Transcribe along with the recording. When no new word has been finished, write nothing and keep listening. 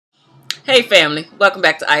Hey family, welcome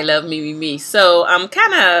back to I Love Me Me Me. So I'm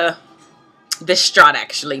kind of distraught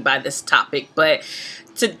actually by this topic, but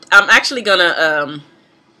I'm actually gonna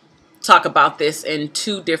talk about this in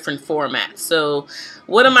two different formats. So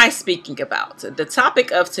what am I speaking about? The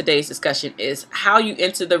topic of today's discussion is how you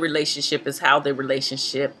enter the relationship is how the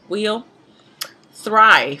relationship will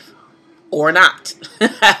thrive or not.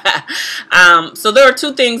 So there are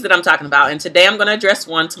two things that I'm talking about, and today I'm going to address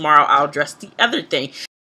one. Tomorrow I'll address the other thing.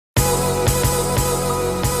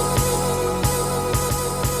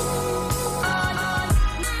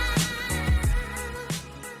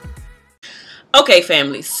 Okay,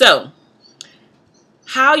 family, so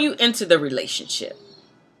how you enter the relationship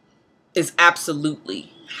is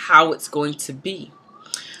absolutely how it's going to be.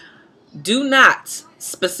 Do not,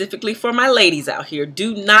 specifically for my ladies out here,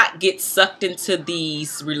 do not get sucked into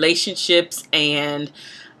these relationships and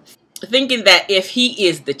thinking that if he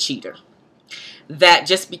is the cheater, that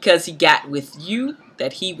just because he got with you,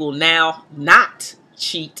 that he will now not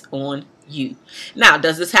cheat on you. Now,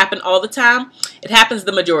 does this happen all the time? It happens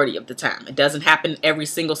the majority of the time. It doesn't happen every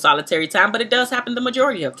single solitary time, but it does happen the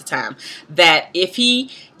majority of the time. That if he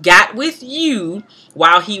got with you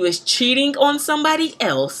while he was cheating on somebody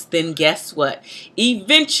else, then guess what?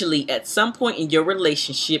 Eventually, at some point in your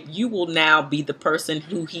relationship, you will now be the person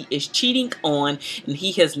who he is cheating on, and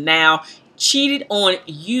he has now cheated on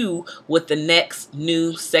you with the next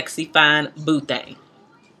new sexy fine boo thing.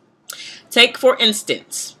 Take, for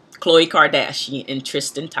instance, Khloe Kardashian and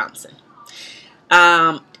Tristan Thompson.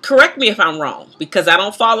 Correct me if I'm wrong, because I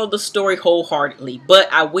don't follow the story wholeheartedly, but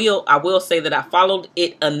I will say that I followed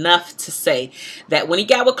it enough to say that when he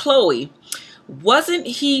got with Khloe, wasn't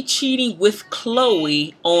he cheating with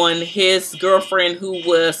Khloe on his girlfriend who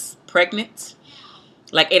was pregnant?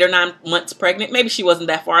 Like 8 or 9 months pregnant. Maybe she wasn't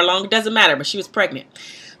that far along. It doesn't matter, but she was pregnant.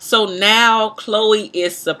 So now Khloe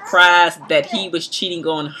is surprised that he was cheating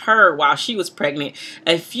on her while she was pregnant.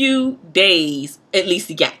 A few days, at least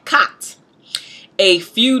he got caught, a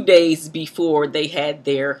few days before they had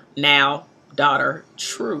their now daughter,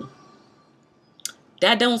 True.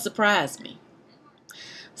 That don't surprise me.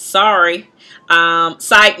 Sorry.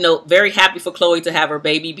 Side note, very happy for Khloe to have her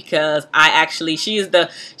baby, because she is the,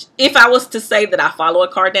 if I was to say that I follow a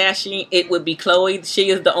Kardashian, it would be Khloe. She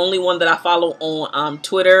is the only one that I follow on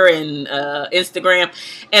Twitter and Instagram,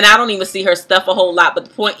 and I don't even see her stuff a whole lot, but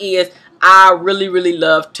the point is, I really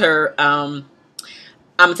loved her. I'm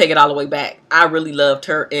gonna take it all the way back. I really loved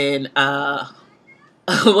her in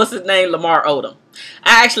what's his name? Lamar Odom.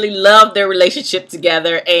 I actually loved their relationship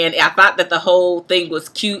together, and I thought that the whole thing was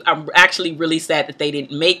cute. I'm actually really sad that they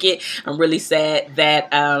didn't make it. I'm really sad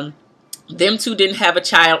that them two didn't have a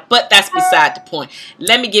child, but that's beside the point.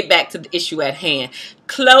 Let me get back to the issue at hand.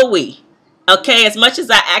 Khloe, okay, as much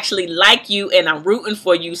as I actually like you and I'm rooting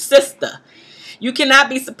for you, sister, you cannot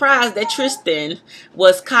be surprised that Tristan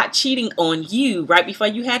was caught cheating on you right before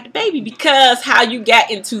you had the baby, because how you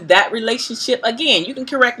got into that relationship, again, you can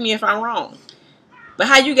correct me if I'm wrong, but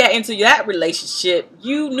how you got into that relationship,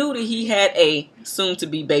 you knew that he had a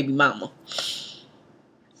soon-to-be baby mama.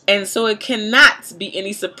 And so it cannot be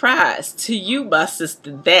any surprise to you, my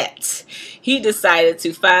sister, that he decided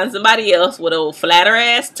to find somebody else with a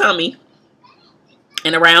flatter-ass tummy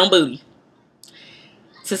and a round booty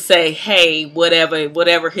to say, hey,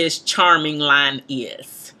 whatever his charming line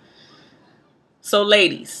is. So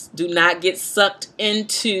ladies, do not get sucked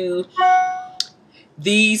into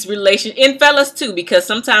these relations, and fellas too, because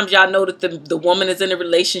sometimes y'all know that the woman is in a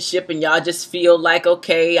relationship and y'all just feel like,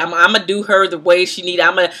 okay, I'm gonna do her the way she need.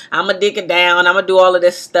 I'm gonna dig her down. I'm gonna do all of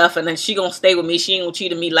this stuff, and then she gonna stay with me. She ain't gonna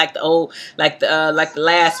cheat on me like the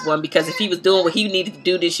last one, because if he was doing what he needed to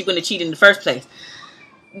do, then she wouldn't have cheated in the first place.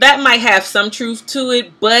 That might have some truth to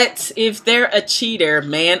it, but if they're a cheater,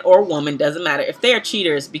 man or woman, doesn't matter. If they're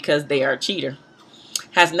cheaters, because they are a cheater.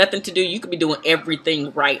 Has nothing to do, you could be doing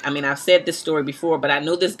everything right. I mean, I've said this story before, but I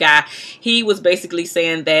know this guy, he was basically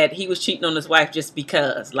saying that he was cheating on his wife just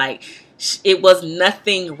because. Like, it was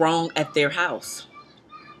nothing wrong at their house.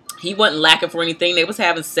 He wasn't lacking for anything. They was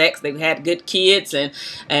having sex. They had good kids, and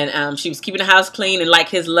she was keeping the house clean, and like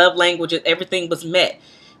his love language, everything was met.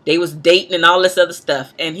 They was dating and all this other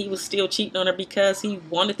stuff, and he was still cheating on her because he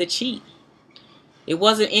wanted to cheat. It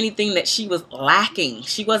wasn't anything that she was lacking.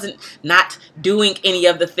 She wasn't not doing any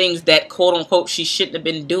of the things that, quote unquote, she shouldn't have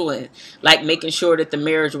been doing, like making sure that the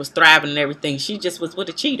marriage was thriving and everything. She just was with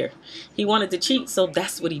a cheater. He wanted to cheat, so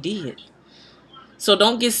that's what he did. So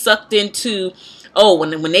don't get sucked into, oh,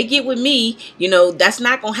 when they get with me, you know, that's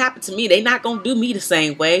not going to happen to me. They're not going to do me the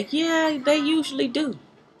same way. Yeah, they usually do.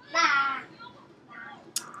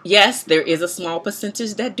 Yes, there is a small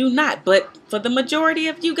percentage that do not, but for the majority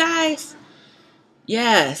of you guys,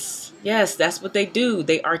 Yes, yes, that's what they do.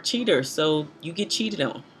 They are cheaters, so you get cheated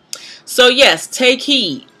on. So yes, take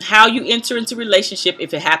heed how you enter into relationship.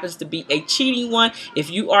 If it happens to be a cheating one, if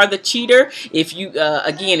you are the cheater, if you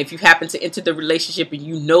again, if you happen to enter the relationship and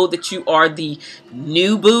you know that you are the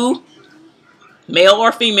new boo, male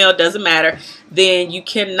or female, doesn't matter, then you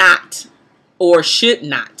cannot or should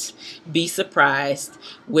not be surprised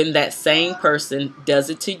when that same person does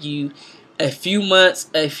it to you a few months,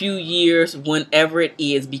 a few years, whenever it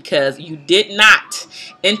is, because you did not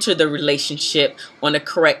enter the relationship on a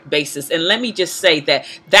correct basis. And let me just say that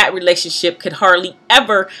that relationship could hardly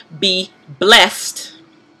ever be blessed.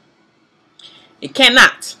 It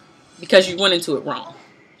cannot, because you went into it wrong.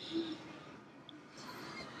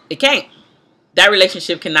 It can't. That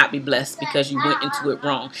relationship cannot be blessed because you went into it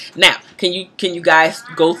wrong. Now, can you guys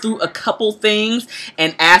go through a couple things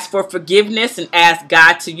and ask for forgiveness and ask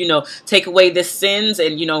God to, take away the sins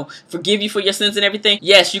and, forgive you for your sins and everything?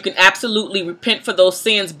 Yes, you can absolutely repent for those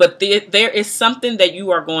sins, but there is something that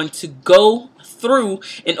you are going to go through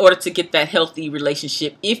in order to get that healthy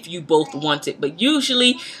relationship if you both want it. But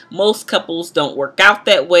usually most couples don't work out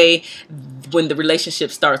that way. When the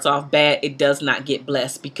relationship starts off bad, it does not get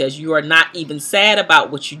blessed because you are not even sad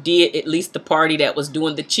about what you did. At least the party that was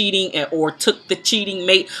doing the cheating or took the cheating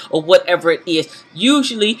mate or whatever it is,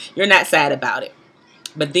 usually you're not sad about it.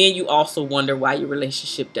 But then you also wonder why your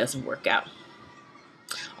relationship doesn't work out.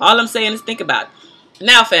 All I'm saying is think about it.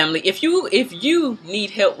 Now, family, if you need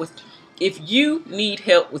help with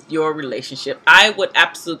your relationship, I would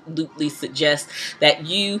absolutely suggest that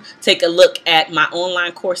you take a look at my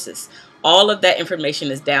online courses. All of that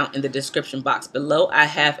information is down in the description box below. I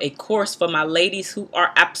have a course for my ladies who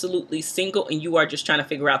are absolutely single and you are just trying to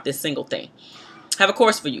figure out this single thing. I have a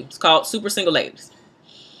course for you. It's called Super Single Ladies.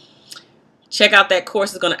 Check out that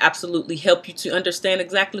course. It's going to absolutely help you to understand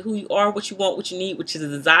exactly who you are, what you want, what you need, which is a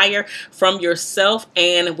desire from yourself,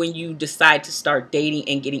 and when you decide to start dating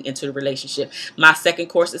and getting into the relationship. My second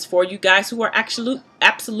course is for you guys who are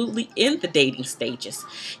absolutely in the dating stages.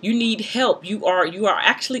 You need help. You are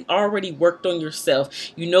actually already worked on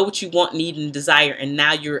yourself. You know what you want, need, and desire, and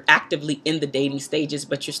now you're actively in the dating stages,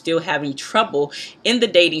 but you're still having trouble in the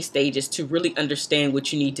dating stages to really understand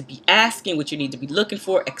what you need to be asking, what you need to be looking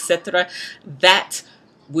for, etc. That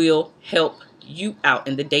will help you out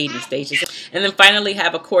in the dating stages. And then finally,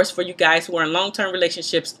 have a course for you guys who are in long-term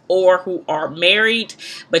relationships or who are married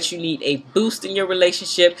but you need a boost in your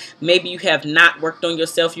relationship. Maybe you have not worked on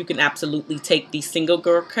yourself. You can absolutely take the single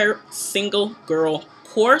girl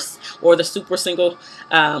course or the super single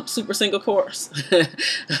course.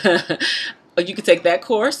 You can take that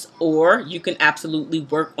course, or you can absolutely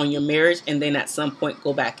work on your marriage and then at some point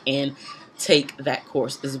go back and take that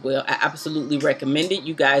course as well. I absolutely recommend it.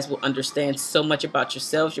 You guys will understand so much about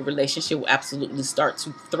yourselves. Your relationship will absolutely start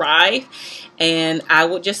to thrive, and I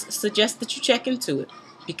would just suggest that you check into it,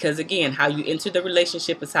 because again, how you enter the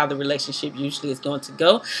relationship is how the relationship usually is going to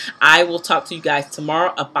go. I will talk to you guys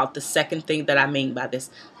tomorrow about the second thing that I mean by this.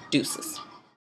 Deuces.